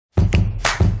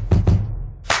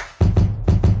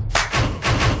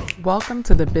Welcome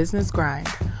to the Business Grind,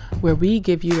 where we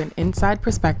give you an inside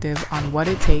perspective on what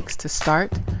it takes to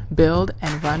start, build,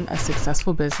 and run a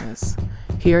successful business.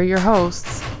 Here are your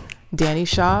hosts, Danny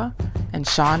Shaw and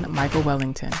Sean Michael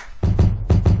Wellington.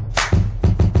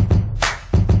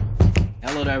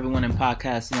 Hello to everyone in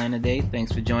podcast land today.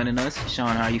 Thanks for joining us.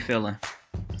 Sean, how are you feeling?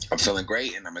 I'm feeling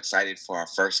great, and I'm excited for our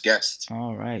first guest.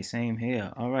 All right, same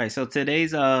here. All right, so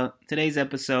today's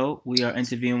episode, we are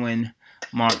interviewing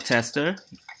Mark Testa.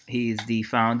 He's the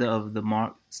founder of the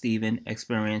Mark Stephen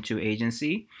Experiential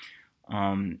Agency.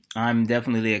 I'm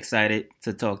definitely excited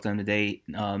to talk to him today.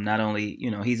 Not only,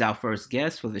 he's our first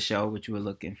guest for the show, which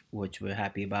we're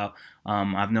happy about.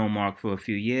 I've known Mark for a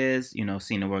few years,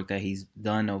 seen the work that he's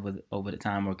done over the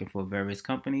time working for various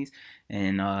companies.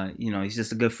 And, he's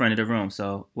just a good friend of the room.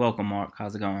 So welcome, Mark.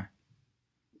 How's it going?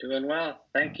 Doing well.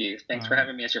 Thank you. Thanks for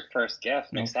having me as your first guest.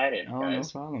 I'm excited,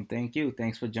 guys. No problem. Thank you.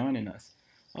 Thanks for joining us.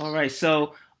 All right.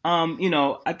 So,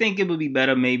 I think it would be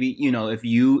better maybe, if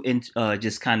you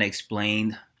just kind of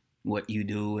explained what you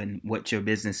do and what your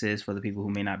business is for the people who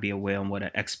may not be aware of what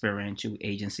an experiential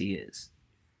agency is.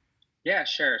 Yeah,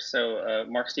 sure. So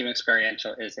Mark Stephen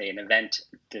Experiential is an event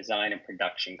design and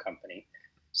production company.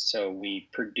 So we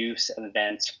produce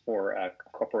events for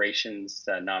corporations,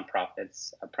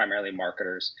 nonprofits, primarily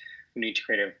marketers who need to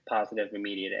create a positive,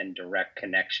 immediate, and direct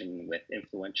connection with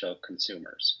influential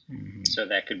consumers. Mm-hmm. So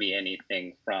that could be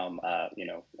anything from,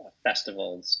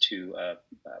 festivals to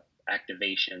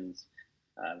activations,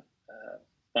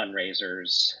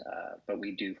 fundraisers, but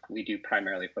we do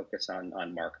primarily focus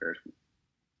on marketers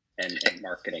and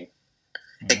marketing.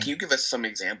 And can you give us some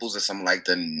examples of some like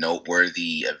the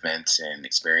noteworthy events and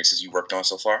experiences you worked on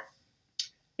so far?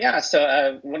 Yeah,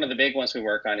 so one of the big ones we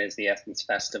work on is the Essence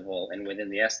Festival, and within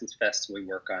the Essence Festival, we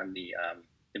work on the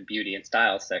beauty and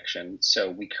style section. So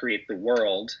we create the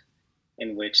world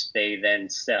in which they then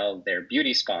sell their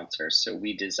beauty sponsors. So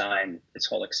we design this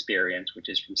whole experience, which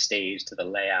is from stage to the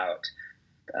layout,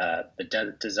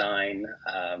 the design.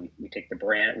 We take the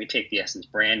brand, we take the Essence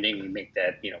branding, we make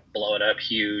that blow it up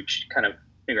huge, kind of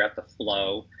figure out the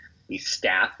flow. We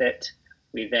staff it.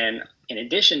 We then, in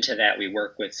addition to that, we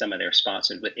work with some of their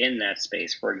sponsors within that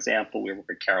space. For example, we work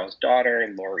with Carol's daughter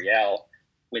and L'Oreal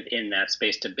within that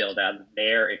space to build out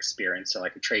their experience. So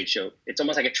like a trade show, it's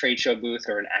almost like a trade show booth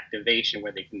or an activation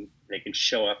where they can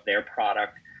show up their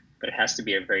product, but it has to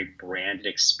be a very branded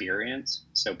experience.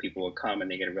 So people will come and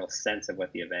they get a real sense of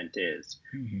what the event is.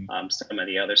 Mm-hmm. Some of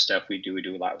the other stuff we do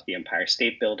a lot with the Empire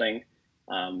State Building.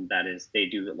 That is, they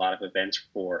do a lot of events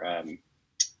for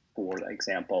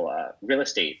example, real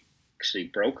estate, actually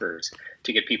brokers,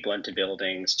 to get people into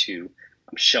buildings to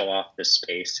show off the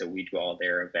space. So we do all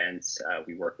their events.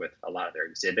 We work with a lot of their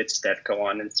exhibits that go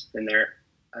on in their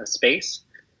space.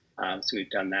 So we've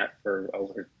done that for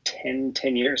over 10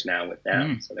 years now with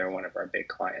them. So they're one of our big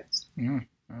clients. Very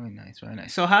nice, very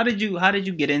nice. So how did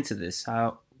you get into this?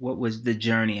 What was the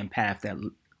journey and path that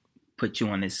put you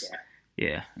on this?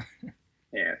 Yeah.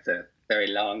 Yeah, it's a very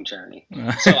long journey.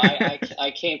 So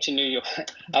I came to New York.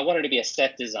 I wanted to be a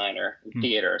set designer in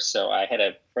theater. So I had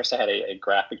a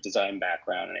graphic design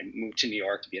background, and I moved to New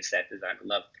York to be a set designer.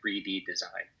 Loved 3D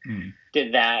design.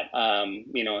 Did that, and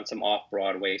some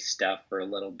off-Broadway stuff for a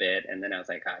little bit. And then I was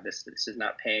like, this is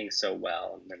not paying so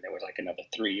well. And then there was like another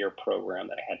 3-year program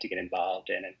that I had to get involved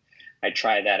in. And I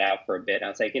tried that out for a bit. And I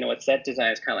was like, set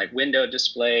design is kind of like window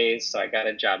displays. So I got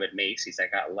a job at Macy's. I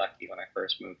got lucky when I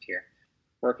first moved here.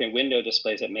 Working window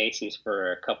displays at Macy's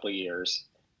for a couple of years.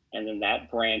 And then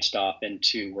that branched off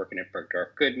into working at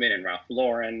Bergdorf Goodman and Ralph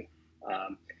Lauren.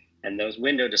 And those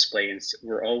window displays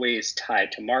were always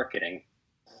tied to marketing.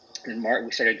 And we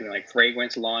started doing like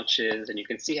fragrance launches, and you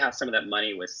can see how some of that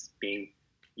money was being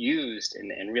used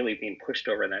and really being pushed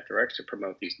over in that direction to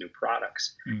promote these new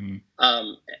products. Mm-hmm.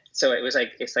 So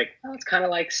it's kind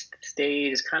of like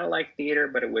stage, it's kind of like theater,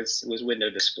 but it was window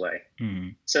display. Mm-hmm.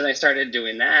 So I started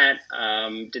doing that,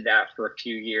 did that for a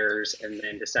few years, and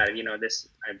then decided,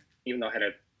 even though I had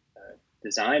a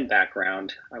design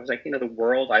background, I was like, the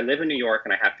world, I live in New York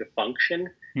and I have to function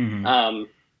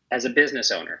as a business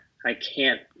owner. I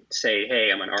can't say,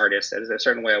 hey, I'm an artist. There's a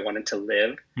certain way I wanted to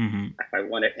live. Mm-hmm. If I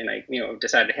want it, and I,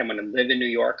 decided, hey, I'm going to live in New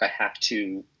York. I have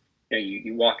to,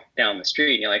 you walk down the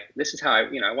street and you're like, this is how I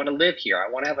want to live here. I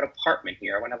want to have an apartment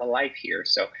here. I want to have a life here.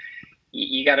 So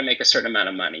you got to make a certain amount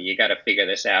of money. You got to figure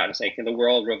this out. It's like the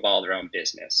world revolved around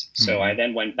business. Mm-hmm. So I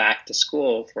then went back to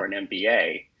school for an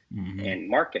MBA in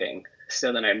marketing.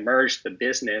 So then I merged the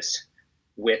business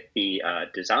with the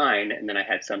design, and then I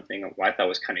had something I thought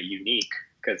was kind of unique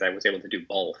because I was able to do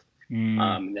both.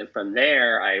 And then from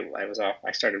there,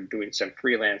 I started doing some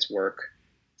freelance work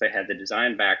I had the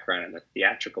design background and the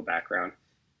theatrical background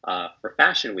for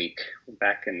Fashion Week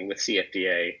back with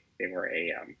CFDA. They were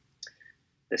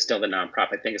they're still the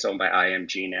nonprofit. I think it's owned by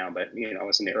IMG now, but I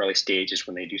was in the early stages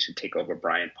when they used to take over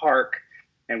Bryant Park,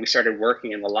 and we started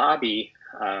working in the lobby,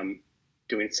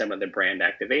 doing some of the brand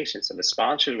activation. So the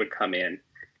sponsors would come in,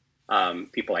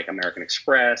 people like American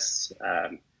Express,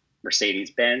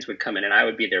 Mercedes-Benz would come in, and I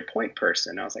would be their point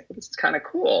person. I was like, well, this is kind of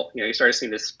cool. You started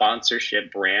seeing this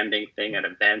sponsorship branding thing at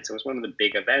events. It was one of the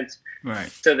big events. Right.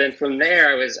 So then from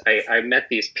there, I met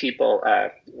these people.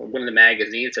 One of the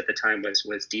magazines at the time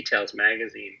was Details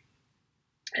Magazine,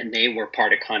 and they were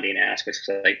part of Condé Nast, which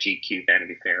was like GQ,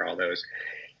 Vanity Fair, all those.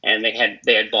 And they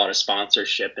had bought a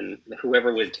sponsorship, and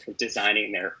whoever was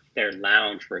designing their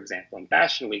lounge, for example, in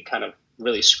Fashion Week, kind of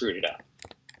really screwed it up.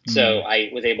 So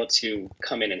I was able to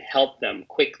come in and help them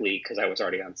quickly because I was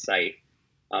already on site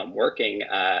working.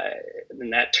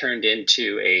 And that turned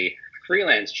into a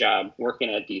freelance job working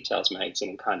at Details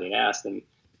Magazine in Condé Nast. And,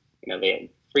 they had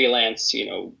freelance,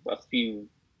 a few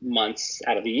months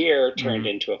out of the year turned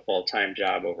into a full-time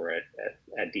job over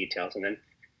at Details. And then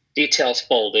Details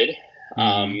folded.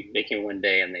 They came one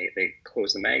day and they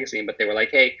closed the magazine, but they were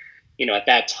like, hey, at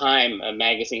that time,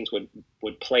 magazines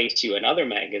would place you in other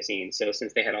magazines. So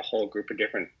since they had a whole group of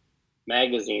different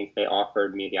magazines, they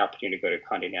offered me the opportunity to go to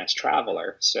Condé Nast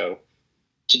Traveler, so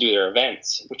to do their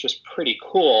events, which was pretty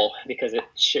cool because it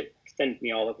sent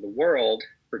me all over the world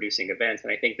producing events.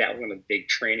 And I think that was one of the big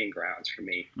training grounds for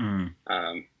me.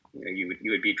 You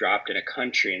would be dropped in a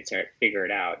country and start figure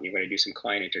it out. You're going to do some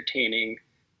client entertaining,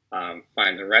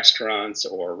 find the restaurants,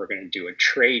 or we're going to do a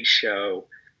trade show.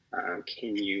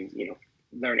 Can you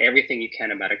learn everything you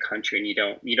can about a country, and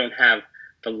you don't have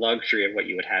the luxury of what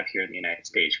you would have here in the United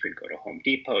States. You could go to Home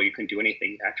Depot, you can do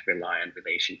anything. You have to rely on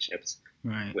relationships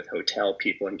with hotel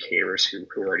people and caterers who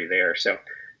are already there. So,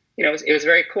 it was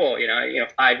very cool.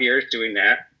 5 years doing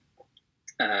that.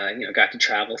 Got to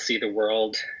travel, see the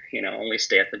world. Only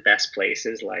stay at the best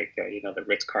places like the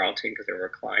Ritz-Carlton because they were a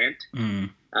client.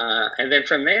 And then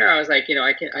from there, I was like,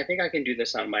 I think I can do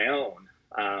this on my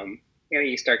own.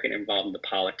 You start getting involved in the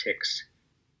politics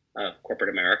of corporate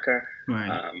America.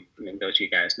 Right. Those of you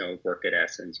guys know work at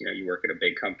Essence, you work at a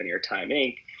big company or Time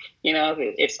Inc.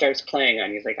 It starts playing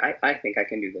on you. It's like, I think I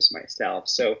can do this myself.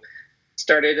 So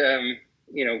started,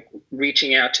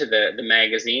 reaching out to the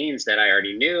magazines that I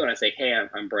already knew. And I was like, hey,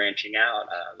 I'm branching out.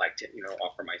 I'd like to,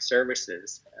 offer my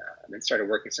services. And then started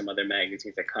working some other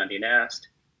magazines at Condé Nast.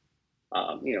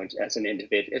 As an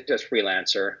individual, just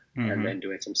freelancer, and then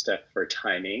doing some stuff for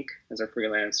Time Inc. as a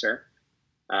freelancer.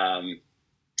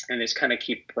 And just kind of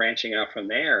keep branching out from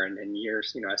there. And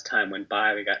years, as time went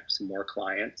by, we got some more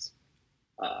clients.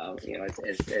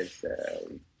 As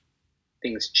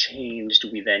things changed,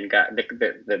 we then got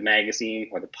the magazine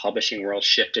or the publishing world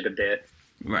shifted a bit.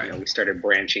 Right. We started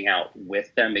branching out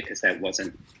with them because it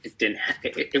wasn't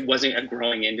a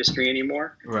growing industry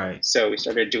anymore. Right. So we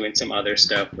started doing some other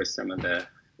stuff with some of the,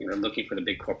 looking for the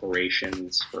big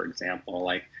corporations, for example.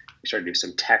 Like we started doing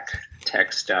some tech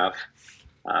stuff.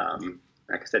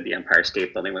 Like I said, the Empire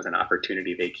State Building was an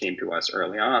opportunity. They came to us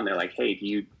early on. They're like, hey,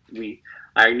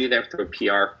 I knew them through a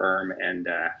PR firm and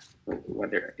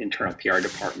their internal PR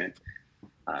department.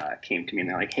 Came to me and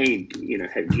they're like, hey, do you know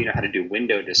how to do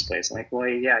window displays? I'm like, well,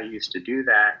 yeah, I used to do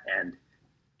that. And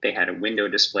they had a window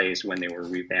displays when they were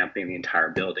revamping the entire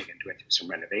building and doing some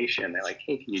renovation. They're like,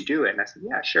 hey, can you do it? And I said,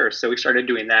 yeah, sure. So we started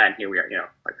doing that. And here we are,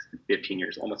 like 15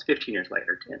 years, almost 15 years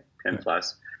later, 10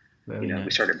 plus, nice.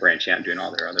 We started branching out and doing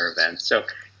all their other events. So,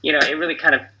 it really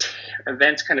kind of,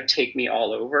 events kind of take me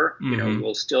all over.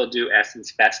 We'll still do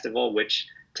Essence Festival, which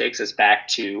takes us back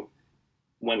to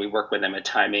when we worked with them at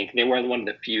Time Inc. They were one of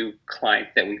the few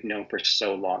clients that we've known for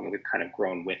so long, and we've kind of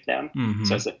grown with them.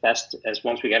 So as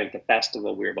once we got into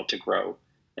festival, we were able to grow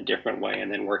a different way,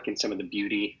 and then work in some of the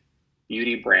beauty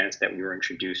brands that we were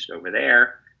introduced over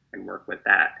there and work with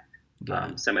that.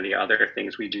 Some of the other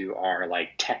things we do are like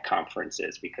tech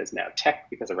conferences, because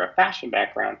of our fashion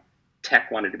background,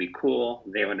 tech wanted to be cool.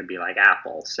 They wanted to be like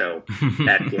Apple. So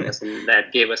that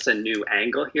gave us a new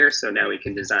angle here. So now we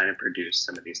can design and produce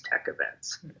some of these tech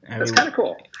events. That's kind of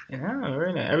cool. Yeah,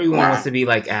 very nice. Everyone wants to be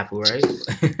like Apple, right?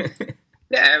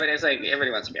 Yeah,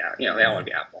 everybody wants to be Apple. They all want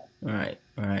to be Apple. Right.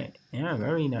 Yeah,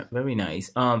 very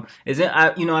nice. Is it?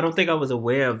 I don't think I was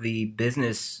aware of the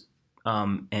business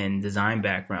and design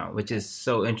background, which is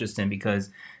so interesting because,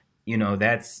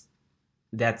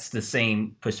 that's the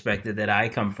same perspective that I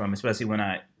come from, especially when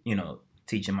I,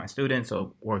 teaching my students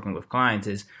or working with clients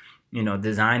is,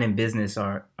 design and business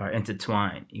are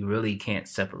intertwined. You really can't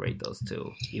separate those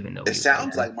two, even though it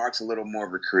sounds like Mark's a little more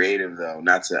of a creative, though.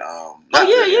 Not to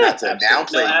not to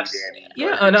downplay you, Danny.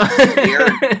 Yeah, I know.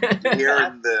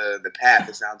 Hearing the path,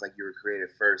 it sounds like you were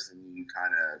creative first, and you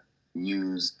kind of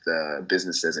used the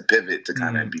business as a pivot to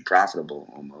kind of be profitable,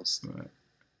 almost. Right.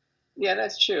 Yeah,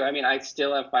 that's true. I mean, I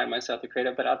still find myself a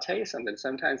creative, but I'll tell you something.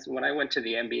 Sometimes when I went to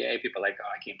the MBA, people are like, "Oh,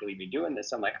 I can't believe you're doing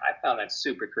this." I'm like, I found that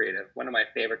super creative. One of my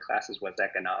favorite classes was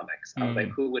economics. I was like,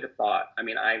 who would have thought? I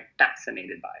mean, I'm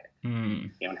fascinated by it,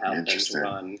 and how things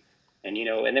run. And,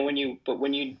 and then when you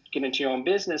get into your own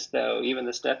business, though, even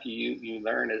the stuff you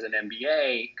learn as an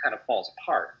MBA kind of falls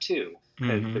apart, too,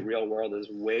 because the real world is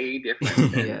way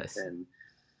different than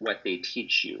what they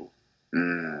teach you.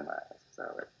 So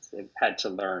I've had to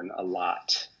learn a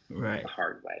lot the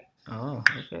hard way. Oh,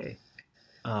 okay.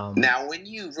 Now, when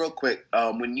you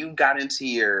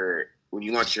when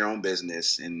you launched your own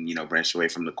business and, branched away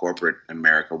from the corporate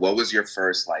America, what was your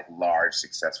first large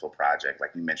successful project?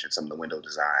 Like you mentioned some of the window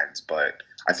designs, but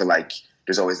I feel like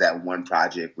there's always that one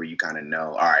project where you kind of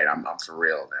know, all right, I'm for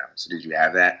real now. So did you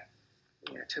have that?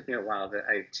 Yeah, it took me a while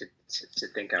to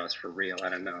think I was for real. I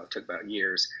don't know. It took about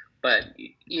years. But,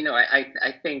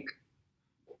 I think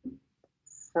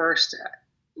first,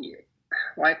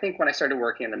 I think when I started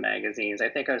working in the magazines, I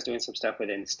think I was doing some stuff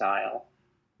within Style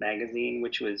magazine,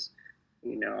 which was,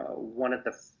 one of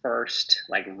the first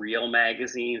real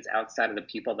magazines outside of the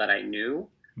people that I knew,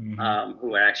 who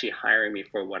were actually hiring me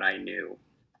for what I knew.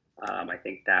 I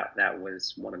think that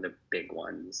was one of the big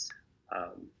ones.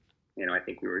 I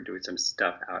think we were doing some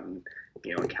stuff out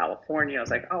in California. I was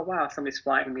like, oh, wow, somebody's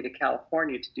flying me to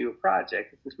California to do a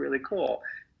project. This is really cool.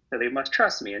 So they must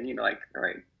trust me. And, all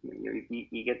right,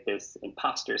 you get this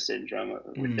imposter syndrome,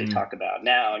 which they talk about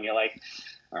now. And you're like,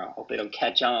 I hope they don't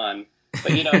catch on.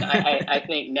 But, I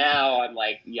think now I'm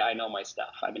like, yeah, I know my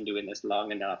stuff. I've been doing this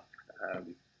long enough.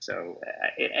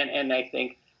 And I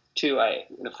think, too,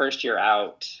 the first year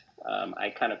out,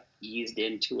 I kind of eased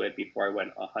into it before I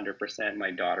went 100%.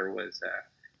 My daughter was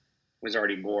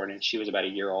already born, and she was about a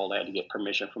year old. I had to get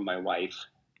permission from my wife,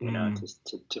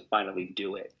 to finally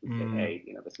do it. Say, hey,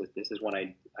 this is what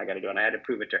I got to do, and I had to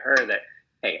prove it to her that,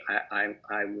 hey,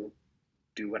 I will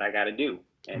do what I got to do,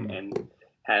 and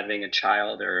having a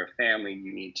child or a family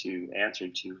you need to answer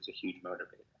to is a huge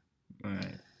motivator.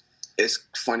 Right. It's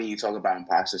funny you talk about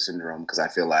imposter syndrome because I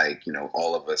feel like,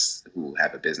 all of us who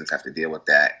have a business have to deal with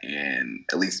that. And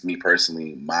at least me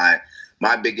personally, my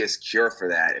biggest cure for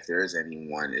that, if there is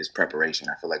anyone, is preparation.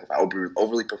 I feel like if I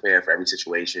overly prepare for every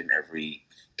situation, every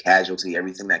casualty,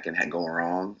 everything that can go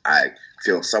wrong, I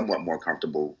feel somewhat more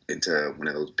comfortable into one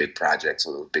of those big projects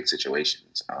or those big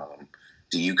situations.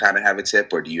 Do you kind of have a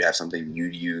tip, or do you have something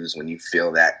you'd use when you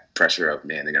feel that pressure of,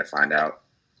 man, they're going to find out?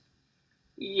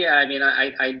 Yeah, I mean,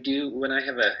 I do when I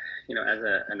have as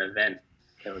an event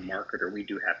marketer, we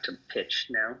do have to pitch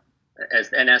now. As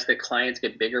the clients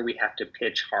get bigger, we have to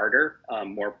pitch harder,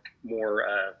 more.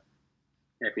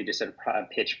 If we just did a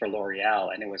pitch for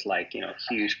L'Oreal and it was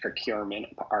huge procurement,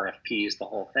 RFPs, the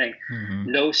whole thing,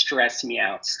 no stress me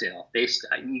out still.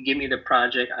 You give me the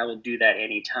project, I will do that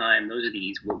anytime. Those are the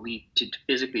easy. What to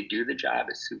physically do the job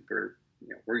is super.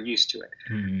 We're used to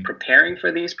it. Preparing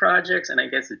for these projects, and I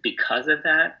guess it's because of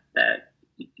that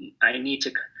I need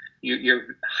to.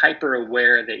 You're hyper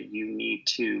aware that you need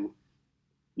to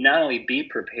not only be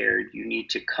prepared, you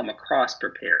need to come across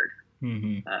prepared.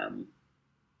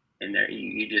 And there,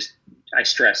 I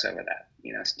stress over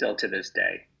that. Still to this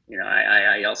day.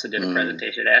 I also did a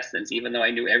presentation at Essence, even though I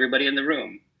knew everybody in the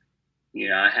room.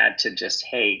 I had to just,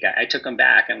 I took them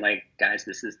back and guys,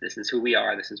 this is who we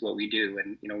are. This is what we do.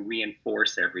 And,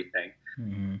 reinforce everything.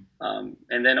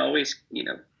 And then always,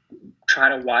 try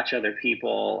to watch other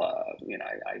people.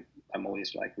 I'm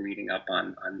always reading up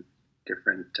on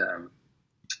different,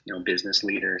 business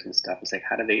leaders and stuff. It's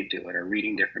how do they do it? Or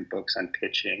reading different books on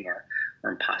pitching or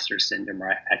imposter syndrome,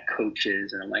 or at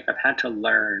coaches. And I'm I've had to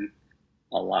learn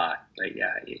a lot, but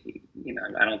yeah,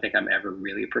 I don't think I'm ever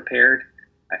really prepared.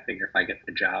 I figure if I get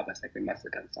the job, I think we must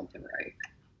have done something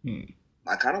right.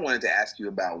 I kind of wanted to ask you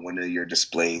about one of your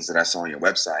displays that I saw on your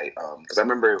website, because I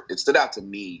remember it stood out to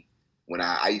me when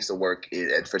I used to work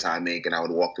for Time Inc. and I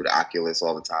would walk through the Oculus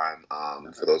all the time.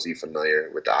 For those of you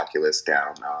familiar with the Oculus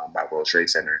down by World Trade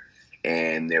Center,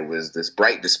 and there was this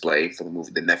Bright display for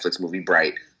the Netflix movie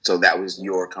Bright. So that was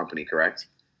your company, correct?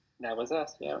 That was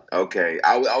us, yeah. Okay,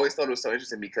 I always thought it was so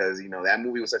interesting because that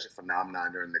movie was such a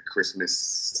phenomenon during the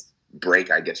Christmas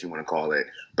break, I guess you want to call it.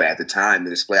 But at the time, the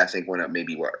display, I think, went up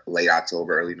maybe late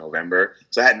October, early November.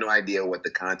 So I had no idea what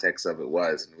the context of it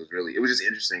was. And it was just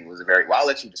interesting. It was I'll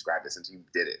let you describe it since you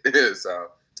did it. So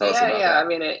Tell us about that. I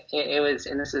mean, it was,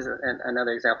 and this is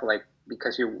another example, like,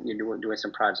 because you're doing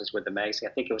some projects with the magazine.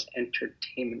 I think it was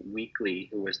Entertainment Weekly,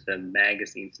 who was the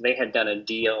magazine. So they had done a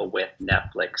deal with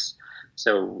Netflix,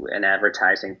 so an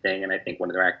advertising thing. And I think one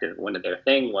of their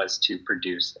thing was to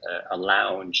produce a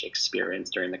lounge experience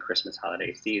during the Christmas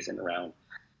holiday season around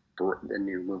the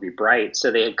new movie Bright.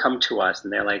 So they had come to us,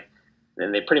 and they're like,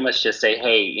 and they pretty much just say,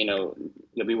 hey, you'll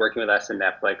be working with us in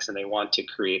Netflix, and they want to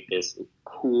create this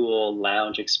cool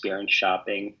lounge experience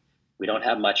shopping. We don't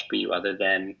have much for you other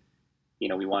than,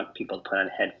 we want people to put on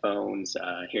headphones.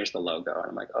 Here's the logo. And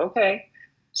I'm like, okay.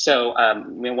 So,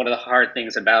 one of the hard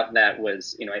things about that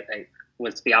was, I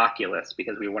was the Oculus,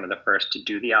 because we were one of the first to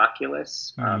do the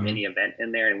Oculus in the event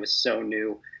in there. And it was so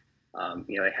new.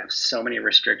 They have so many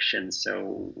restrictions.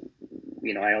 So,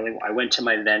 I went to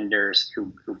my vendors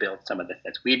who built some of the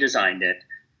sets. We designed it.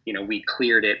 We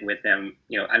cleared it with them.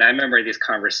 And I remember these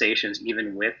conversations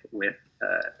even with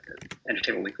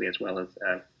Entertainment Weekly as well as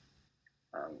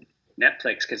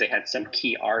Netflix, because they had some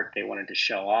key art they wanted to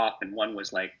show off, and one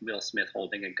was like Will Smith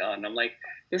holding a gun. I'm like,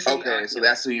 this is okay, so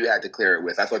that's who you had to clear it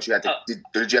with. I thought you had to.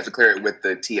 Did you have to clear it with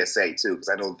the TSA too? Because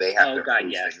I know they have. Oh God,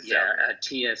 yes, yeah.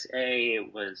 TSA.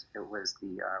 It was the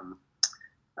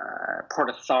Port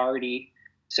Authority.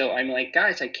 So I'm like,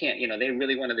 guys, I can't. They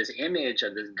really wanted this image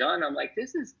of this gun. I'm like,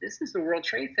 this is the World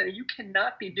Trade Center. You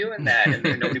cannot be doing that.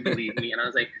 And nobody believed me. And I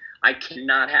was like, I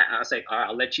cannot have. I was like, all right,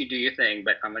 I'll let you do your thing,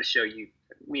 but I'm going to show you.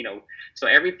 So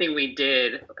everything we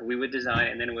did, we would design,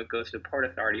 and then it would go to the Port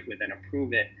Authority, who would then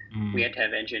approve it. We had to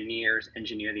have engineers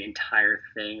engineer the entire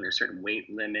thing. There's certain weight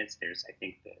limits. I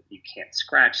think that you can't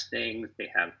scratch things.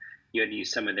 You had to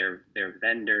use some of their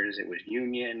vendors. It was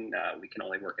union. We can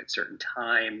only work at certain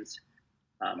times.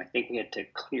 I think we had to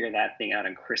clear that thing out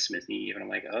on Christmas Eve, and I'm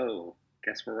like, oh,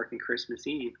 guess we're working Christmas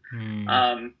Eve.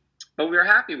 But we were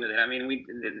happy with it. I mean,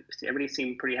 everybody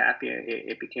seemed pretty happy.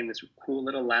 It became this cool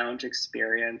little lounge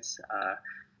experience.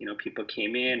 People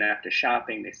came in after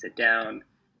shopping. They sit down.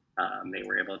 They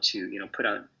were able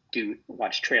to,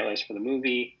 watch trailers for the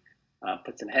movie,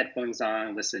 put some headphones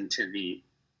on, listen to the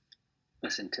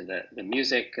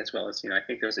music, as well as, I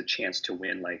think there was a chance to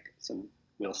win like some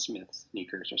Will Smith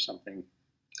sneakers or something.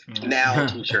 Now,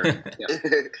 sure. Yeah.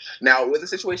 Now with a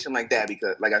situation like that,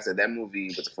 because like I said, that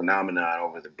movie was a phenomenon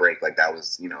over the break. Like that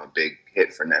was, a big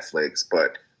hit for Netflix.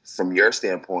 But from your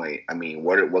standpoint, I mean,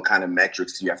 what kind of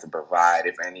metrics do you have to provide,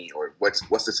 if any, or what's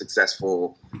the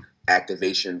successful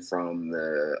activation from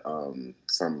their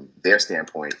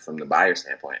standpoint, from the buyer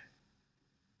standpoint?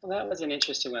 Well, that was an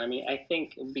interesting one. I mean, I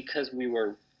think because we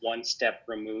were one step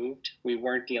removed, we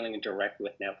weren't dealing directly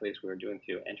with Netflix. We were doing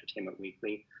through Entertainment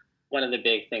Weekly. One of the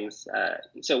big things,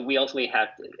 so we ultimately had,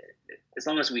 as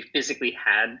long as we physically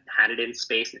had it in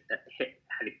space,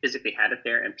 physically had it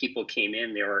there, and people came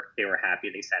in, they were happy,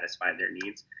 they satisfied their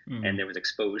needs, and there was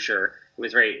exposure. It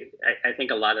was I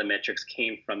think a lot of the metrics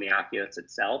came from the Oculus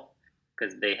itself,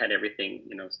 because they had everything,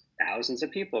 thousands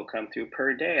of people come through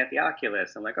per day at the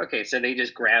Oculus. I'm like, okay, so they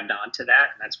just grabbed onto that,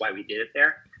 and that's why we did it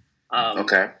there.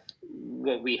 Okay.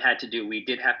 What we had to do, we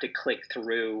did have to click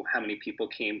through how many people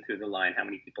came through the line, how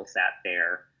many people sat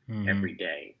there every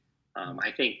day.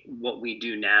 I think what we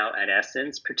do now at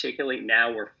Essence, particularly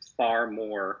now, we're far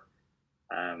more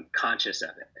conscious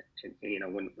of it.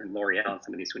 When L'Oreal and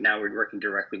some of these, now we're working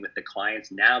directly with the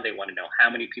clients. Now they want to know how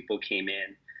many people came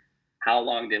in, how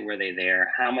long were they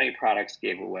there, how many products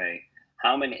gave away,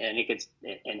 how many, and it gets,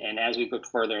 and as we go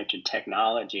further into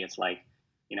technology, it's like,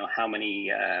 how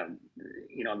many,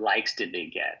 likes did they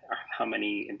get, or how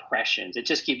many impressions? It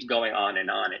just keeps going on and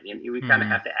on. And we kind of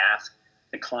have to ask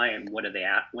the client, what are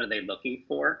they looking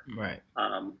for? Right.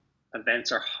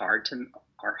 Events are hard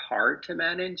to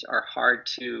manage, are hard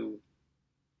to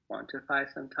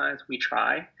quantify sometimes. We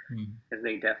try, because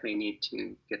they definitely need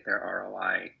to get their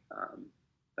ROI.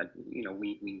 But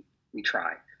we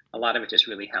try. A lot of it just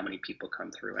really how many people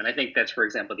come through. And I think that's, for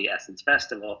example, the Essence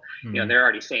Festival, they're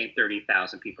already saying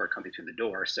 30,000 people are coming through the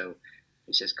door. So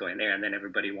it's just going there. And then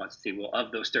everybody wants to see, well,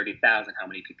 of those 30,000, how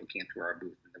many people came through our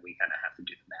booth? And then we kind of have to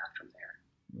do the math from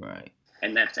there. Right.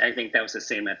 And I think that was the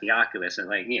same at the Oculus. And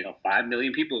 5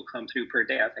 million people come through per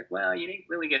day. I was like, well, you didn't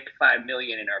really get 5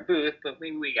 million in our booth, but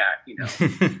maybe we got,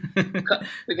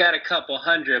 we got a couple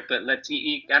hundred, but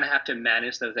you gotta have to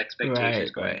manage those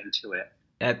expectations going into it.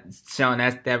 Sean,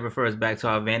 that refers back to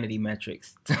our vanity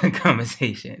metrics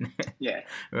conversation. Yeah.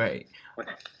 Right.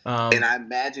 And I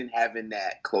imagine having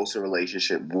that closer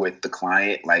relationship with the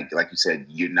client, like you said,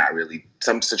 you're not really,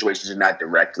 some situations you're not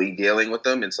directly dealing with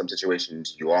them, in some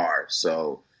situations you are.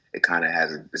 So it kind of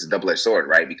it's a double-edged sword,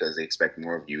 right? Because they expect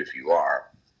more of you if you are.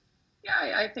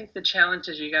 Yeah, I think the challenge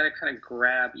is you got to kind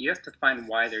of you have to find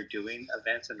why they're doing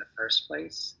events in the first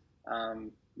place.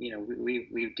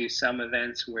 We do some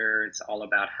events where it's all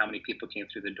about how many people came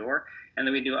through the door. And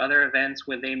then we do other events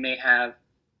where they may have,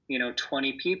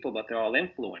 20 people, but they're all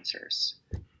influencers.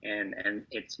 And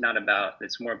it's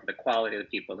more of the quality of the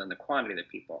people than the quantity of the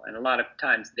people. And a lot of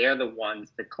times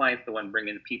the client's the one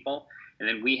bringing the people. And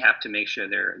then we have to make sure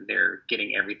they're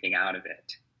getting everything out of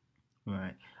it.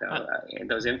 Right. So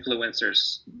those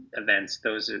influencers events,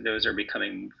 those are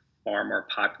becoming far more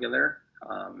popular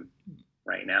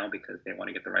right now because they want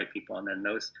to get the right people, and then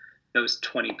those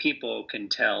 20 people can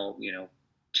tell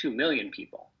 2 million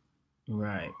people.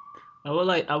 Right. I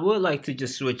would like to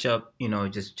just switch up,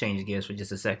 just change gears for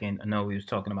just a second. I know we was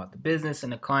talking about the business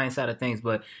and the client side of things,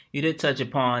 but you did touch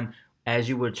upon as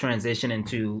you were transitioning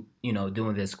to,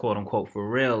 doing this quote unquote for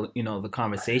real, the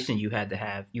conversation you had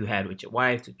with your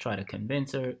wife to try to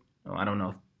convince her. I don't know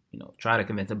if, try to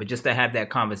convince her, but just to have that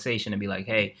conversation and be like,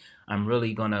 hey, I'm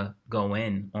really going to go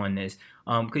in on this.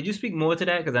 Could you speak more to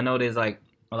that? Because I know there's like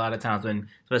a lot of times when,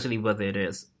 especially whether it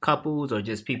is couples or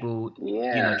just people,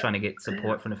 trying to get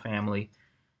support from the family.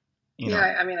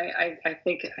 Yeah, I mean, I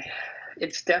think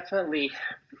it's definitely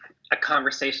a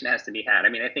conversation has to be had. I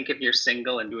mean, I think if you're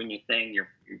single and doing your thing,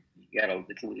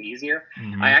 it's a little easier.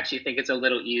 Mm-hmm. I actually think it's a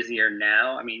little easier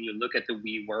now. I mean, you look at the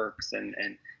WeWorks and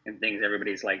things,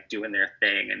 everybody's like doing their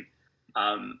thing. And,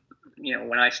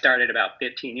 when I started about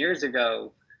 15 years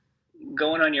ago,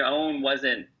 going on your own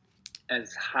wasn't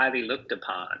as highly looked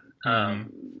upon.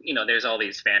 Mm-hmm. There's all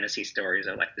these fantasy stories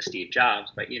of like the Steve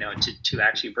Jobs, but, to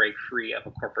actually break free of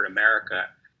a corporate America,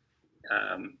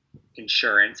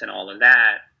 insurance and all of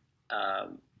that, I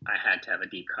had to have a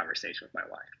deep conversation with my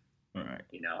wife. Right.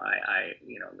 I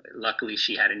luckily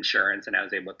she had insurance and I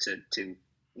was able to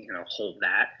hold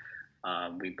that.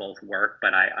 We both work,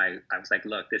 but I was like,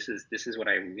 look, this is what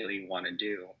I really want to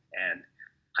do. And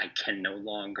I can no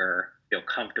longer feel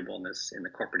comfortable in the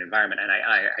corporate environment. And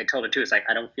I told her too, it's like,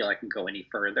 I don't feel I can go any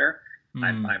further.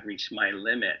 I've reached my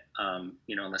limit,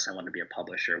 unless I want to be a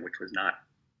publisher, which was not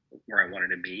where I wanted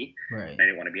to be. Right. I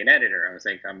didn't want to be an editor. I was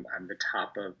like, I'm the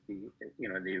top of the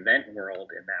event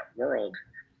world in that world.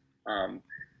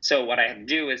 So what I had to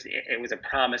do is it was a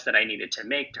promise that I needed to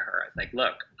make to her. I was like,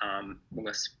 look,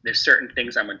 there's certain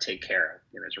things I'm going to take care of.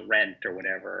 There's rent or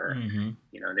whatever.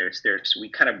 Mm-hmm. We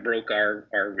kind of broke our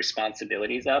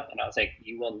responsibilities up, and I was like,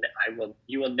 you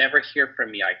will never hear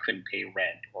from me. I couldn't pay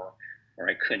rent or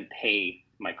I couldn't pay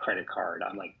my credit card.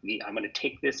 I'm like, I'm going to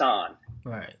take this on.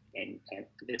 Right. And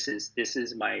this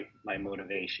is my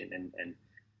motivation.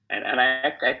 And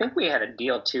I think we had a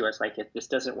deal too. It's like, if this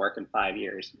doesn't work in 5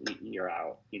 years, you're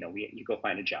out. You go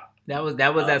find a job. That was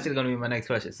actually going to be my next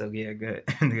question. So yeah, good.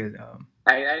 Good.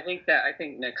 I think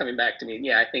that coming back to me,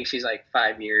 yeah, I think she's like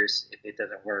 5 years. If it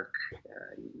doesn't work,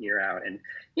 you're out. And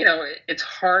it's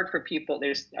hard for people.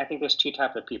 I think there's two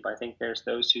types of people. I think there's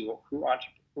those who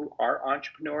are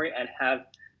entrepreneurial and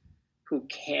who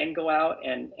can go out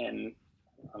and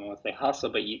I don't want to say hustle,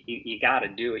 but you got to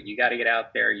do it. You got to get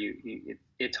out there.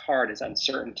 It's hard. It's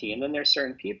uncertainty. And then there's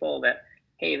certain people that,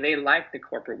 hey, they like the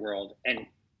corporate world, and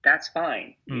that's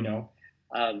fine. Mm-hmm.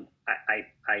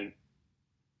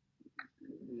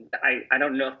 I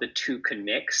don't know if the two can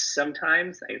mix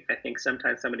sometimes. I think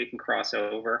sometimes somebody can cross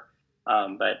over.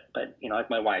 But like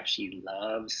my wife, she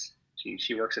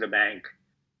works at a bank.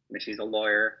 She's a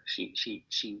lawyer. She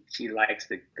likes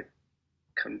the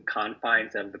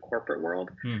confines of the corporate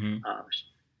world. Mm-hmm.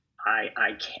 I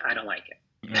don't like it.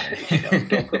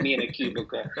 Don't put me in a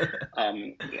cubicle.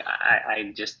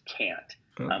 I just can't.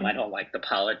 Okay. I don't like the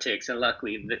politics, and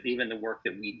luckily, even the work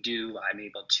that we do, I'm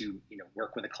able to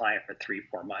work with a client for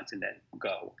 3-4 months and then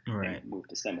go and move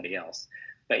to somebody else.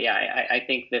 But yeah, I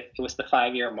think that it was the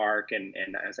 5-year mark, and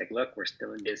I was like, look, we're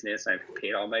still in business. I've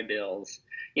paid all my bills.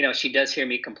 She does hear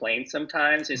me complain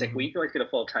sometimes. She's like, well, you can always get a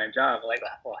full-time job. I'm like,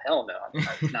 well, hell no.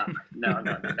 It's not. No.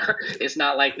 It's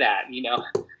not like that,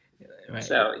 Right.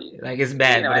 So like it's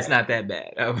bad, but it's not that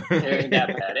bad. It ain't that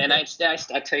bad. And I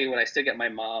tell you what, I still get my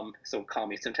mom so call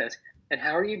me sometimes. And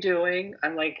how are you doing?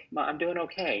 I'm like, Mom, I'm doing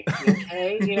okay. You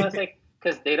okay? It's like,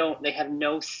 because they have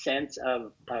no sense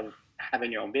of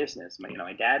having your own business.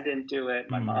 My dad didn't do it.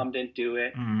 My mom didn't do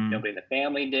it. Mm-hmm. Nobody in the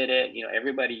family did it.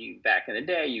 Everybody back in the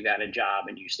day, you got a job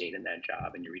and you stayed in that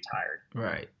job and you retired.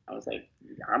 Right. I was like,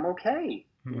 I'm okay.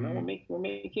 Mm-hmm. We're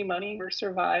making money. We're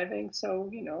surviving. So,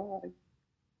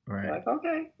 Right. Like,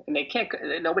 okay.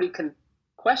 And nobody can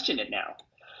question it now.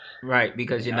 Right,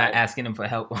 because you're You know, not asking them for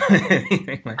help. Or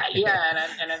anything like that. yeah,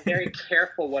 and I'm very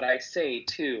careful what I say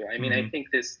too. I mean, I Mhm.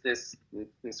 think this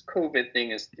COVID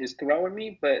thing is throwing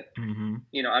me, but Mhm.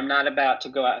 I'm not about to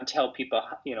go out and tell people.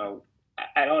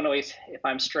 I don't always, if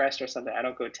I'm stressed or something, I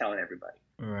don't go telling everybody.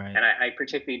 Right. And I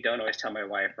particularly don't always tell my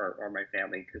wife or my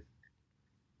family, because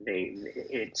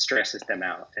it stresses them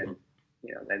out, and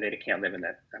they can't live in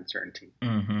that uncertainty.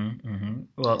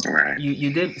 Well, Right.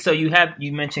 you did. So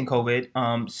you mentioned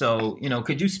COVID. So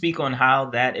could you speak on how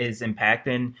that is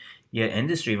impacting your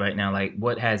industry right now? Like,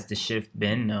 what has the shift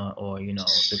been, or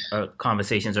the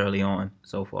conversations early on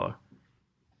so far?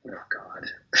 Oh God,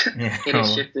 Yeah. it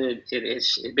has shifted.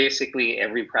 Basically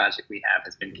every project we have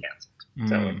has been canceled.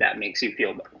 So if that makes you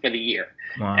feel for the year,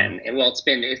 Wow. and well,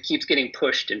 it keeps getting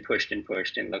pushed and pushed and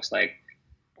pushed, and it looks like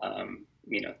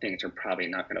things are probably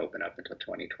not going to open up until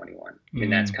 2021. I mean,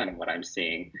 that's kind of what I'm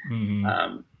seeing.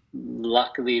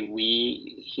 Luckily,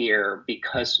 we here,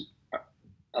 because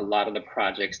a lot of the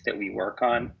projects that we work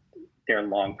on, they're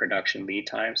long production lead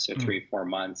times, so 3-4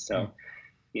 months. So,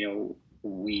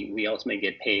 we ultimately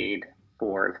get paid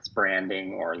for if it's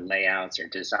branding or layouts or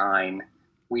design.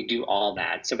 We do all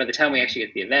that. So by the time we actually get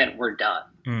to the event, we're done.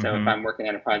 So if I'm working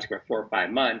on a project for 4 or 5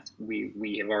 months, we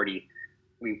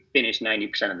finished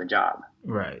 90% of the job.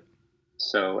 Right.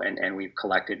 So and we've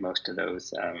collected most of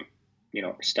those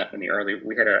stuff in the early.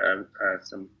 We had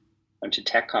some bunch of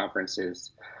tech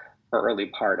conferences for early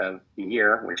part of the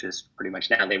year, which is pretty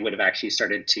much now. They would have actually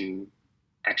started to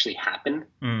actually happen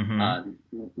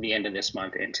the end of this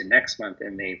month into next month,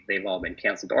 and they've all been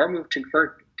canceled or moved to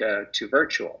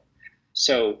virtual.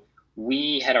 So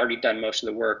we had already done most of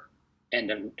the work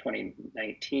end of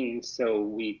 2019, so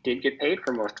we did get paid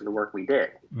for most of the work we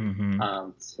did.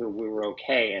 So we were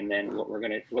okay. And then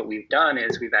what we've done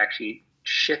is we've actually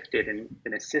shifted and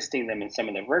been assisting them in some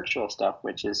of the virtual stuff,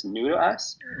 which is new to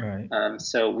us. Right.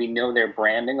 So we know their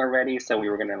branding already. So we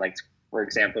were going to, for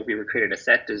example, if we created a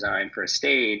set design for a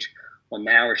stage, well,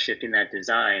 now we're shifting that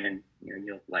design, and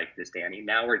you'll like this, Danny.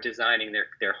 Now we're designing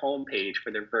their homepage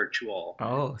for their virtual.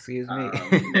 Oh, excuse me.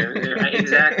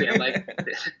 Exactly. I'm like,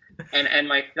 and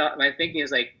my thinking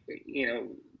is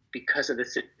because of the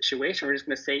situation, we're just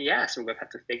going to say yes. We're going to have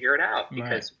to figure it out,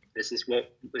 because this is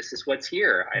what's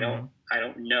here. I don't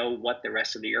know what the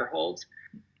rest of the year holds,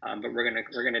 but we're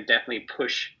gonna definitely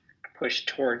push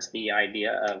towards the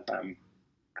idea of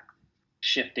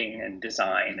shifting and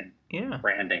design and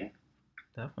branding.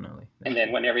 Definitely. And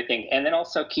then and then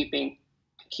also keeping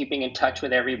in touch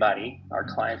with everybody, our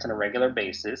clients, on a regular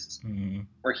basis.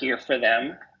 We're here for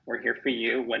them. We're here for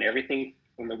you. When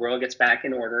the world gets back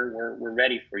in order, we're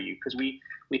ready for you, because we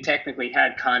technically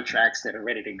had contracts that are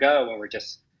ready to go, and we're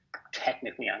just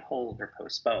technically on hold or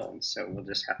postponed. So we'll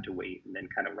just have to wait and then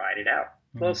kind of ride it out.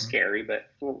 A little scary,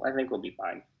 but I think we'll be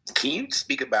fine. Can you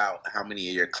speak about how many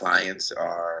of your clients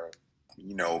are,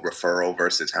 referral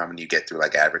versus how many you get through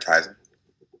like advertising?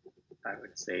 I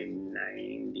would say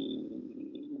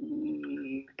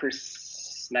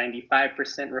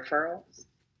 95% referrals,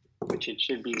 which it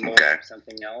should be more of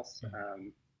something else.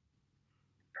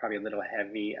 Probably a little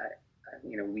heavy.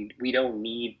 We don't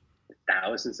need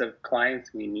thousands of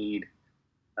clients. We need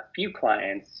a few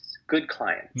clients, good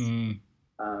clients.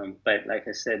 But like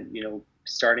I said,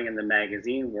 starting in the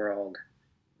magazine world,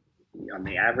 on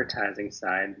the advertising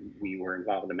side, we were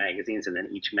involved with the magazines, and then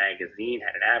each magazine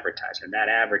had an advertiser. And that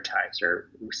advertiser,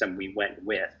 some we went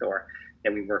with, or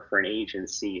then we worked for an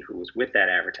agency who was with that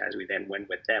advertiser. We then went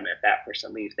with them. If that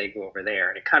person leaves, they go over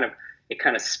there, and it kind of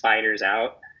spiders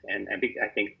out. And I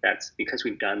think that's because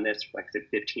we've done this for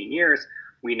 15 years.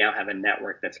 We now have a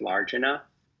network that's large enough.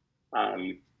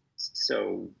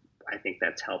 So I think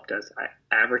that's helped us.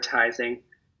 Advertising,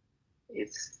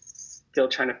 it's still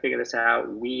trying to figure this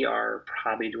out. We are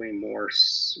probably doing more.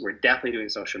 We're definitely doing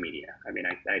social media. I mean,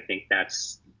 I think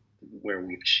that's where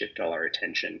we've shifted all our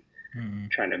attention,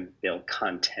 trying to build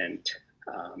content,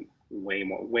 way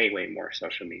more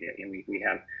social media. And we're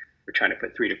trying to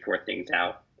put 3 to 4 things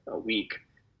out a week,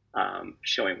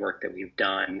 showing work that we've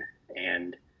done.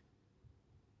 And,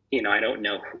 I don't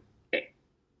know.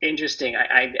 Interesting.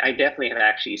 I definitely have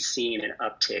actually seen an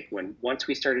uptick once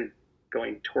we started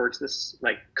going towards this,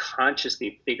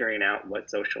 consciously figuring out what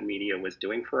social media was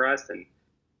doing for us, and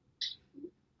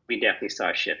we definitely saw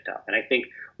a shift up. And I think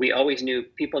we always knew,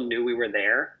 people knew we were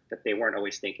there, but they weren't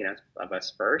always thinking of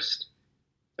us first.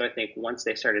 So I think once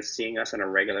they started seeing us on a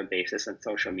regular basis on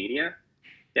social media,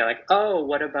 they're like, oh,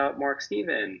 what about Mark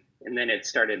Stephen? And then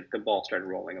the ball started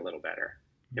rolling a little better.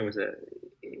 It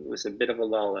was a bit of a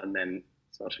lull, and then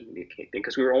social media kicked in,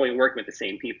 because we were only working with the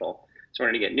same people. So in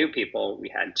order to get new people, we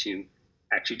had to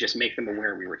actually just make them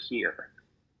aware we were here.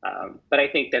 But I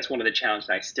think that's one of the challenges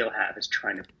I still have is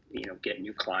trying to, get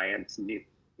new clients,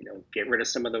 get rid of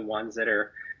some of the ones that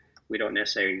we don't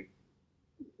necessarily,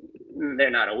 they're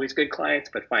not always good clients,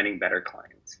 but finding better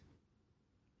clients.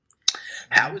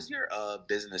 How is your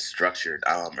business structured?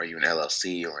 Are you an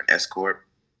LLC or an S corp?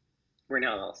 We're an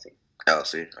LLC.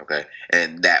 LLC, okay.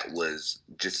 And that was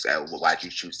just why'd you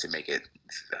choose to make it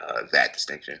that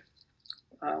distinction?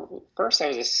 First, I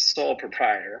was a sole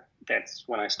proprietor. That's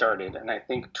when I started, and I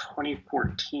think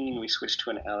 2014 we switched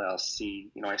to an LLC.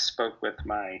 I spoke with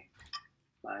my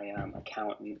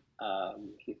accountant.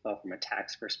 He felt from a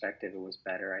tax perspective it was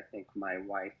better. I think my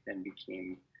wife then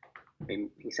he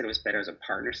said it was better as a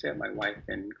partnership. My wife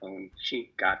then she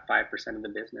got 5% of the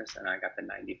business and I got the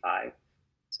 95%.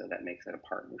 So that makes it a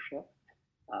partnership.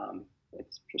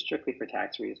 It's just strictly for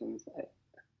tax reasons.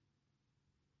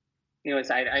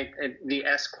 The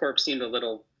S corp seemed a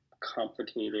little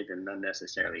complicated and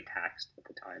unnecessarily taxed at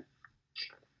the time.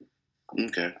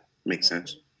 Okay, makes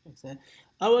sense.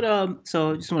 I would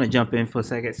so just want to jump in for a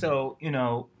second. So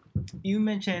you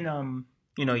mentioned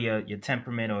your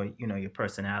temperament or your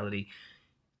personality.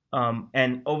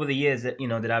 And over the years that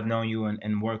that I've known you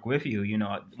and work with you,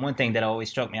 one thing that always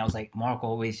struck me, I was like, Mark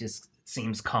always just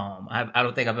seems calm. I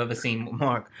don't think I've ever seen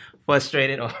Mark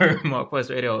frustrated or heard Mark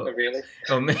frustrated. Really?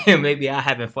 Or maybe I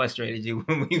haven't frustrated you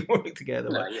when we work together.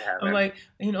 No, you haven't. I'm like,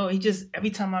 he just,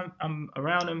 every time I'm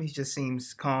around him, he just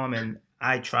seems calm, and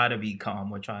I try to be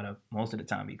calm, or try to most of the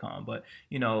time be calm. But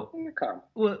you're calm.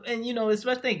 Well, and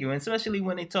thank you, and especially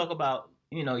when they talk about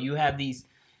you have these.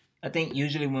 I think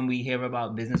usually when we hear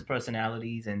about business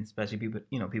personalities, and especially people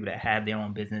that have their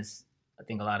own business, I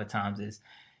think a lot of times is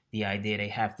the idea they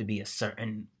have to be a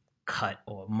certain cut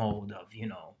or mold of,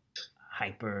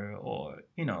 hyper or,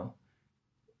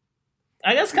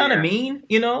 I guess kind of mean,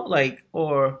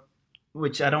 or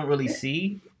which I don't really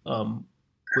see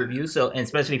with you. So, and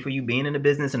especially for you being in the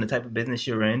business and the type of business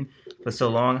you're in for so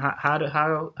long,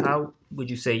 how would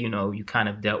you say, you kind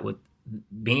of dealt with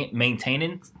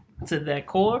maintaining to that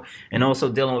core, and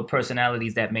also dealing with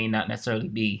personalities that may not necessarily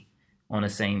be on the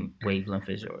same wavelength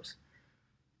as yours?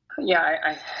 Yeah,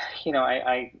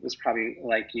 I was probably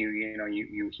like you.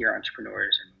 You hear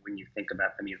entrepreneurs, and when you think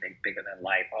about them, you think bigger than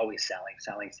life, always selling.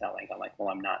 I'm like, well,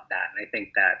 I'm not that. And I think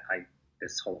that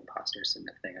this whole imposter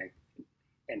syndrome thing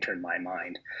entered my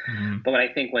mind. Mm-hmm. But I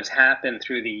think what's happened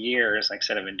through the years, like I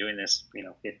said, I've been doing this,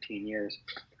 15 years.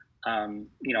 I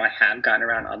have gotten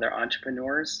around other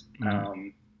entrepreneurs. Mm-hmm.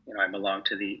 I belonged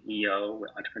to the EO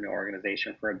entrepreneur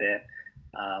organization for a bit.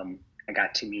 I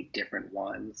got to meet different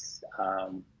ones,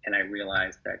 and I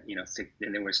realized that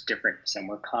and there was different. Some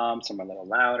were calm, some were a little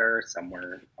louder, some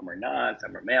were not,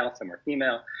 some were male, some were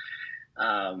female.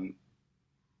 I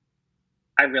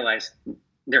realized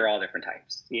they're all different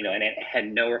types, and it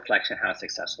had no reflection how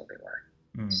successful they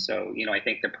were. Mm. So I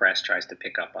think the press tries to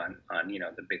pick up on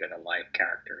the bigger than life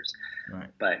characters, right.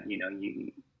 But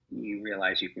you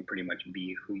realize you can pretty much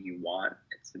be who you want.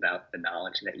 It's about the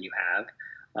knowledge that you have.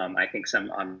 I think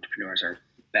some entrepreneurs are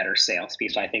better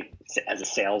salespeople. I think as a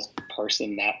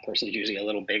salesperson, that person is usually a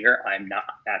little bigger. I'm not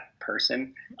that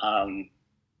person.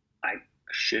 I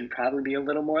should probably be a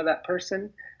little more that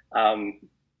person,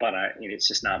 but it's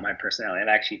just not my personality. I've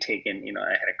actually taken,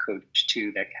 I had a coach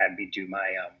too that had me do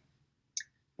my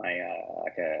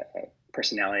like a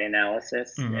personality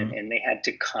analysis, mm-hmm. and they had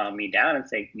to calm me down and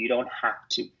say, you don't have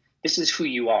to. This is who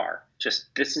you are.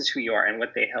 This is who you are. And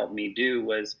what they helped me do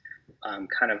was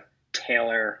kind of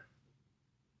tailor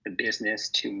the business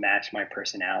to match my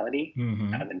personality,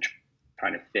 mm-hmm. rather than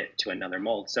trying to fit to another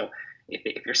mold. So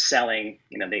if you're selling,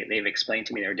 they've explained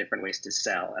to me there are different ways to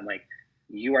sell. I'm like,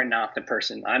 you are not the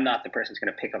person. I'm not the person who's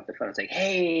going to pick up the phone and say,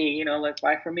 hey, let's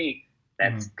buy from me.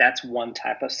 That's one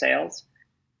type of sales.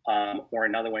 Or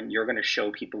another one, you're going to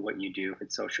show people what you do. If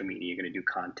it's social media, you're going to do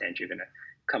content. You're going to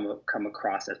come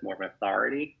across as more of an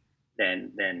authority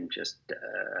than just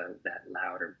that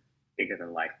loud or bigger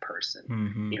than life person.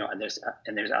 Mm-hmm.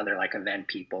 And there's other like event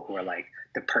people who are like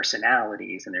the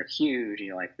personalities, and they're huge.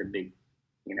 Like the big,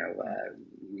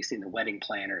 you see the wedding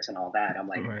planners and all that. I'm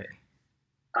like, right.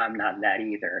 I'm not that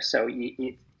either. So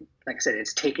like I said,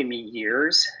 it's taken me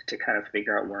years to kind of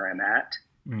figure out where I'm at,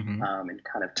 mm-hmm. And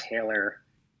kind of tailor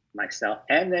myself,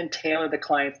 and then tailor the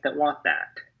clients that want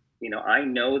that. I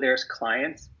know there's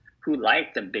clients who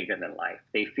like the bigger than life.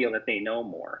 They feel that they know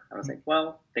more. I was like,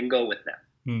 well, then go with them.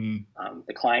 Mm-hmm.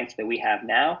 The clients that we have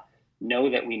now know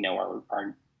that we know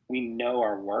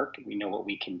our work, we know what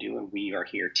we can do, and we are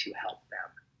here to help them.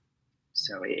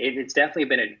 So it's definitely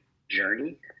been a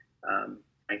journey.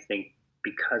 I think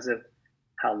because of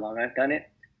how long I've done it,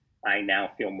 I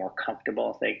now feel more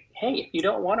comfortable saying, hey, if you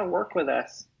don't want to work with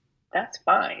us, that's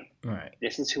fine. Right.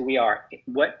 This is who we are.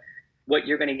 What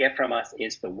you're going to get from us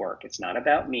is the work. It's not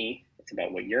about me. It's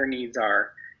about what your needs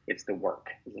are. It's the work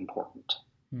is important.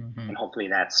 Mm-hmm. And hopefully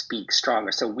that speaks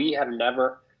stronger. So we have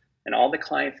never, and all the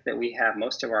clients that we have,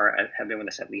 most of our have been with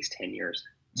us at least 10 years.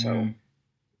 So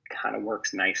kind of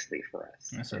works nicely for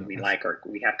us. And we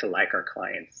have to like our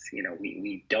clients. You know,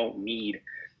 we don't need,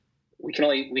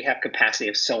 we have capacity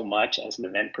of so much as an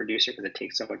event producer because it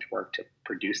takes so much work to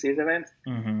produce these events.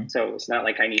 Mm-hmm. So it's not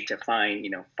like I need to find,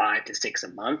 5 to 6 a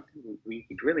month. We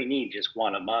really need just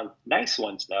one a month. Nice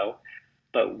ones though.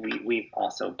 But we've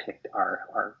also picked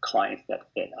our clients that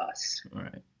fit us.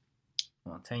 Right.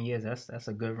 Well, 10 years, that's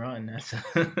a good run. That's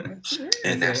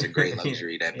a great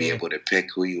luxury to be able to pick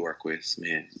who you work with,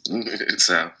 man.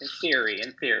 So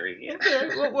in theory.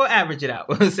 We'll average it out.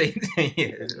 We'll say 10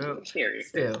 years. In theory.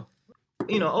 Still,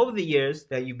 over the years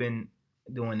that you've been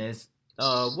doing this,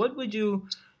 what would you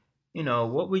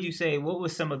say? What were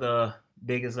some of the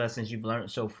biggest lessons you've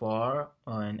learned so far?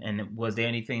 And was there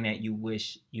anything that you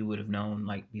wish you would have known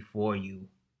like before you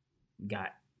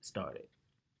got started?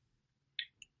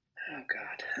 Oh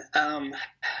God. Like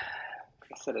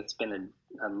I said, it's been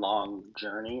a long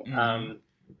journey.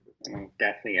 Mm-hmm.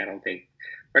 Definitely, I don't think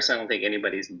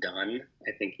anybody's done.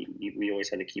 I think we always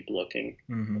have to keep looking.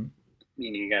 Mm-hmm.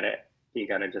 You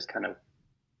gotta just kind of.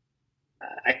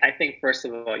 I think first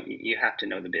of all, you have to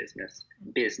know the business,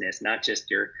 not just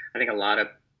your. I think a lot of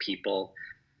people,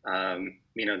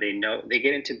 they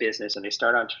get into business and they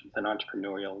start an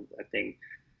entrepreneurial thing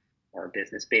or a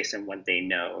business based on what they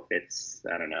know. If it's,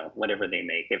 I don't know, whatever they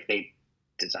make. If they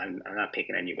design, I'm not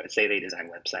picking on you, but say they design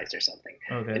websites or something,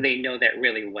 okay, and they know that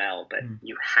really well, but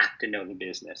you have to know the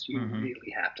business. You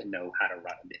really have to know how to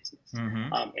run a business,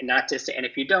 and not just. And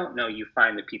if you don't know, you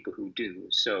find the people who do.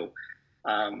 So.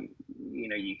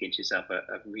 You get yourself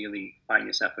find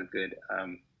yourself a good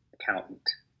accountant.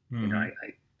 Mm-hmm.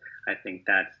 I think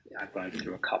that I've gone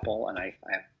through a couple, and I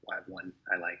have one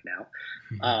I like now.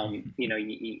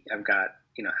 I've got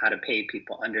how to pay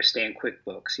people, understand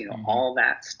QuickBooks, all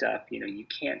that stuff. You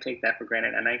can't take that for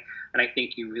granted, and I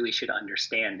think you really should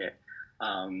understand it.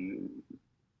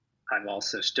 I'm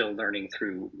also still learning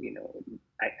through,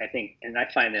 I think, and I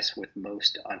find this with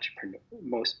most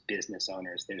business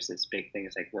owners, there's this big thing,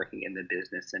 it's like working in the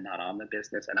business and not on the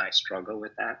business. And I struggle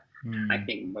with that. I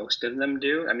think most of them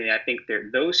do. I mean, I think there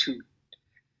are those who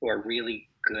are really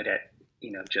good at,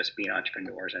 just being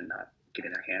entrepreneurs and not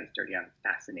getting their hands dirty. I'm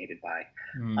fascinated by,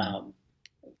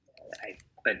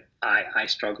 but I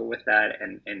struggle with that.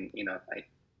 And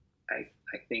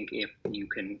I think if you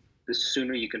can, the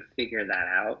sooner you can figure that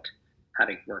out, how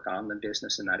to work on the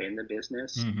business and not in the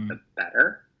business, the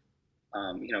better.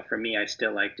 For me, I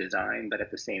still like design, but at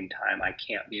the same time, I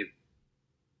can't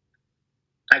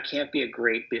be a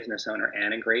great business owner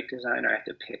and a great designer. I have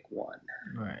to pick one.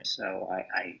 Right. So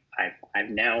I've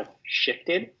now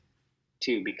shifted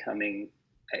to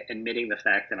admitting the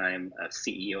fact that I'm a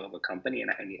CEO of a company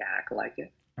and I need to act like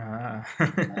it.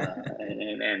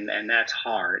 And that's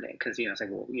hard because it's like,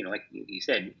 well, like you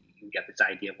said, you get this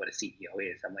idea of what a CEO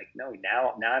is. I'm like, no,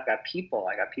 now I've got people.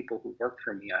 I got people who work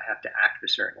for me. I have to act a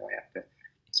certain way. I have to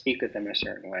speak with them a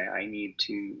certain way. I need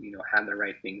to, have the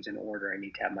right things in order. I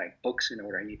need to have my books in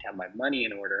order. I need to have my money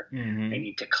in order. I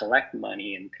need to collect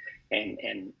money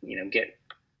and get,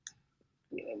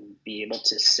 be able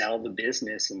to sell the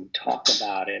business and talk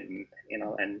about it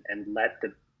and let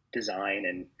the design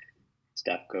and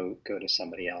stuff go to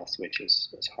somebody else, which is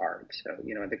hard. So,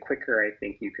 the quicker I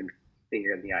think you can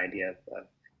figure the idea of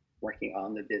working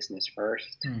on the business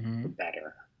first, the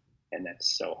better. And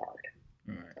that's so hard.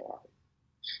 Right. So hard.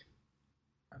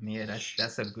 I mean,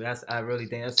 I really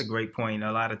think that's a great point.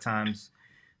 A lot of times,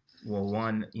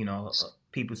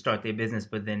 people start their business,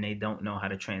 but then they don't know how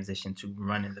to transition to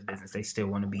running the business. They still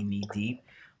want to be knee deep.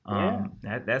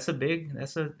 That's a big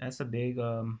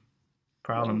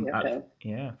problem.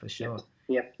 For sure.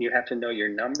 You have to know your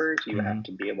numbers. You have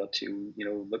to be able to,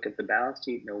 look at the balance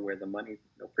sheet, know where the money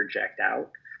will project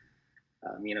out.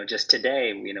 Just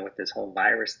today, with this whole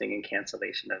virus thing and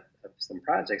cancellation of some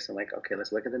projects, I'm like, okay,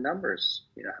 let's look at the numbers.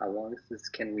 How long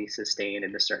can we sustain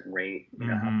at a certain rate?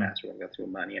 How fast we're going to go through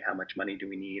money and how much money do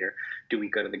we need? Or do we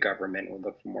go to the government and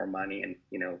look for more money and,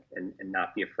 and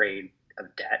not be afraid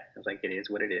of debt? I was like, it is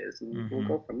what it is. And we'll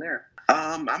go from there.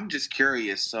 I'm just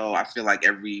curious. So I feel like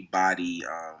everybody,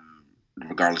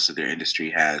 regardless of their industry,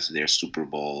 has their Super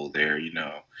Bowl, their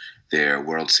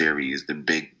World Series,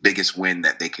 the biggest win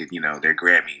that they could, their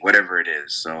Grammy, whatever it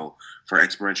is. So for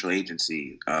Experiential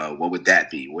Agency, what would that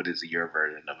be? What is your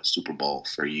version of a Super Bowl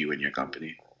for you and your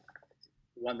company?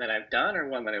 One that I've done or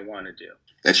one that I want to do?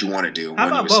 That you want to do. How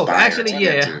about both? Actually,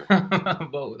 yeah.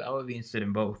 Both. I would be interested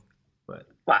in both. But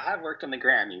well, I have worked on the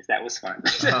Grammys. That was fun.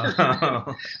 So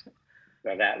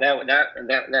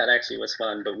that actually was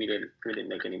fun, but we didn't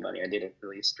make any money. I did it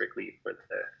really strictly for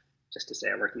just to say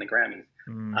I worked in the Grammys.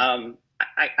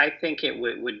 I think it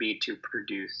would be to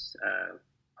produce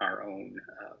our own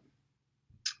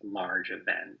large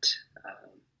event.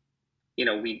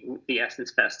 The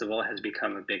Essence Festival has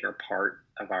become a bigger part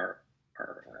of our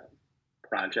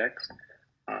projects,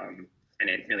 and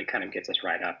it really kind of gets us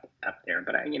right up there.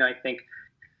 But I think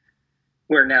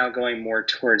we're now going more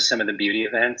towards some of the beauty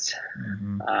events.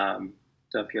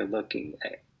 So if you're looking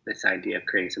at this idea of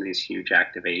creating some of these huge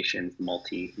activations,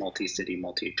 multi-city,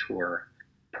 multi-tour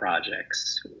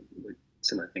projects, with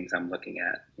some of the things I'm looking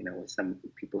at, with some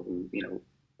people who,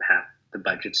 have the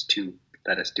budgets to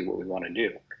let us do what we want to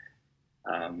do.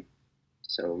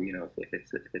 So, if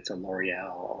it's a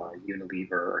L'Oreal or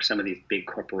Unilever or some of these big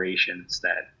corporations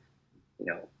that,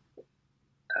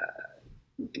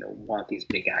 want these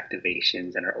big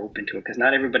activations and are open to it, because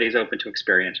not everybody's open to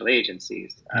experiential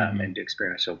agencies and to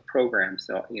experiential programs.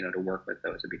 So, to work with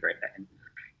those would be great, and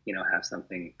have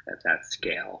something that's at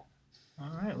scale.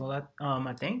 All right. Well,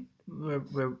 I think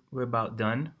we're about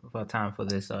done with our time for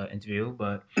this interview.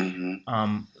 But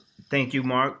thank you,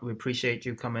 Mark. We appreciate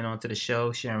you coming on to the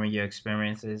show, sharing your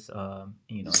experiences, your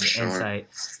insight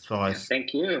as far as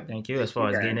thank you as far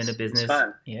as getting into business. It's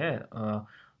fun. Yeah.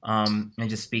 And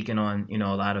just speaking on,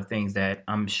 a lot of things that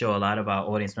I'm sure a lot of our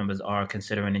audience members are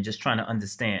considering and just trying to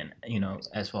understand,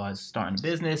 as far as starting a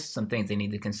business, some things they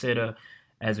need to consider.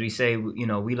 As we say,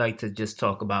 we like to just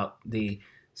talk about the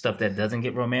stuff that doesn't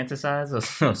get romanticized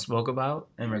or spoke about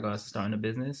in regards to starting a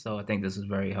business. So I think this is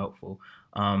very helpful.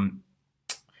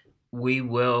 We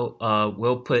will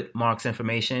we'll put Mark's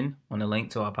information on the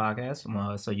link to our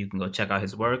podcast, so you can go check out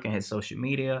his work and his social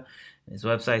media, his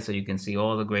website, so you can see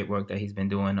all the great work that he's been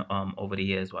doing over the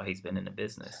years while he's been in the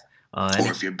business. Or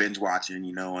if you're binge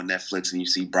watching, on Netflix and you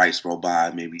see Bryce roll by,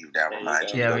 maybe that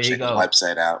reminds you. Yeah, check the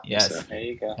website out. Yes, so. There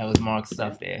you go. That was Mark's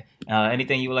stuff there.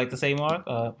 Anything you would like to say, Mark?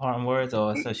 Parting words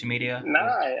or social media? No,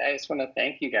 I just want to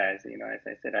thank you guys. As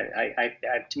I said, I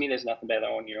to me, there's nothing better than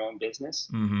owning your own business.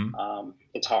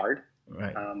 It's hard,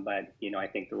 right? But I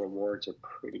think the rewards are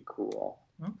pretty cool.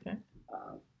 Okay.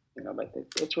 But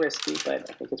it's risky, but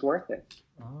I think it's worth it.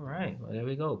 All right. Well, there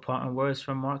we go. Parting words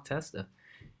from Mark Testa.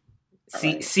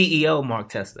 Right. CEO Mark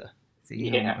Testa.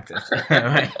 Mark Testa. All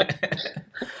right.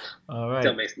 All right.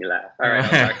 Still makes me laugh. All right.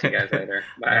 I'll talk to you guys later.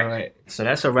 Bye. All right. So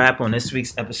that's a wrap on this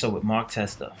week's episode with Mark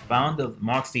Testa, founder of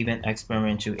Mark Stephen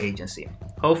Experiential Agency.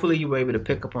 Hopefully you were able to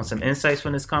pick up on some insights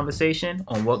from this conversation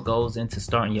on what goes into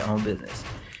starting your own business.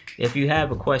 If you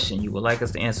have a question you would like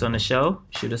us to answer on the show,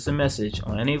 shoot us a message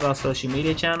on any of our social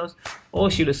media channels or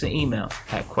shoot us an email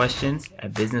at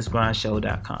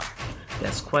questions@businessgrindshow.com.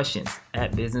 That's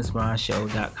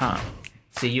questions@businessgrindshow.com.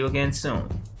 See you again soon.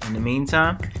 In the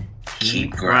meantime,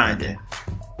 keep grinding.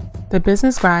 The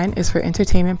Business Grind is for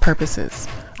entertainment purposes.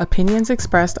 Opinions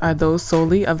expressed are those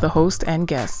solely of the host and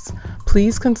guests.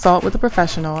 Please consult with a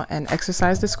professional and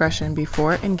exercise discretion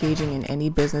before engaging in any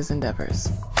business endeavors.